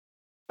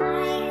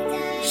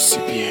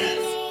CPN.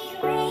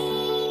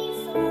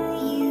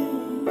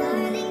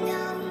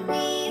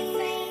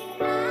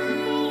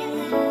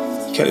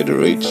 Kelly the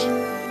Ricch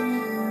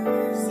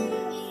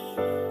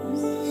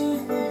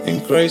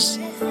and Grace.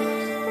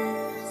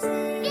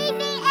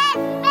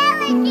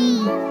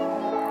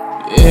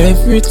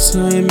 Every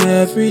time,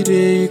 every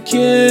day you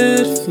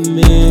cared for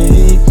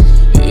me.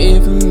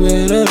 Even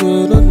when I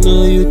do not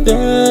know you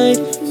died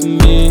for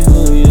me.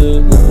 Oh,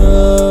 you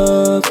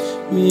love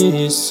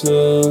me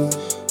so.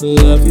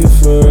 Love you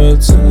for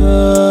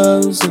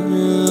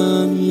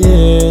 1,000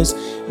 years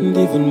and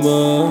even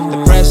more. The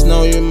press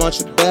know you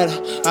much better.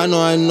 I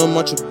know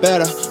much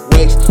better.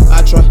 Wait,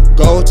 I try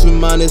go to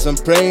my knees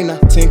and pray now.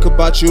 Think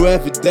about you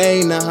every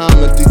day now.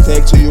 I'm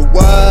addicted to your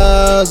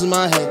words in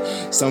my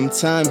head.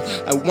 Sometimes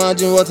I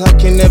wonder what I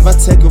can never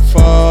take it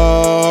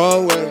far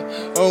away.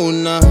 Oh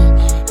no,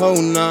 oh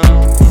no.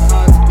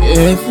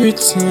 Every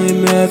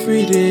time,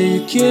 every day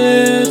you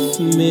cared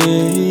for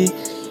me.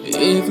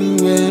 Even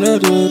when I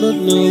do not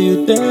know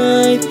you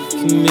died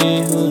for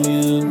me. Oh,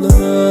 you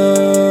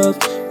love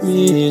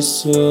me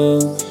so.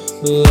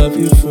 Love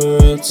you for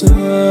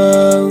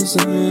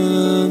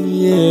 1,000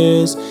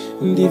 years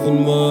and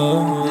even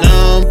more.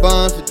 Now I'm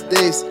born for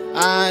this,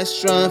 I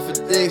strong for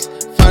this.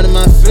 Finding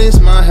my feelings,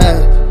 my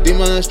head,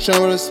 demons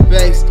tremble in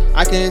space.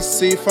 I can't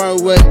see far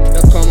away,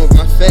 they'll come with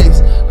my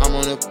face. I'm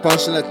on a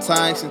punch like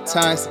times and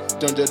times.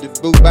 Don't judge the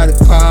book by the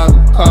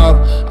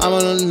cover. I'm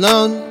on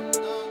unknown.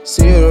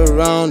 See it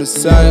around the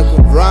circle,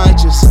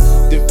 righteous,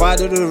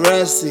 divided the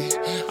rest.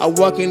 I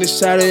walk in the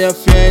shadow of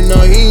fear,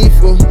 no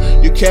evil.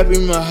 You kept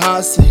in my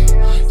heart,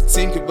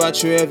 think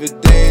about you every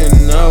day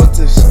and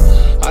notice.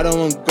 I don't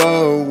want to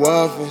go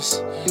worthless.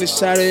 In the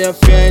shadow of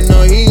fear,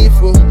 no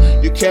evil.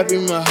 You kept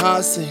in my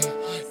heart,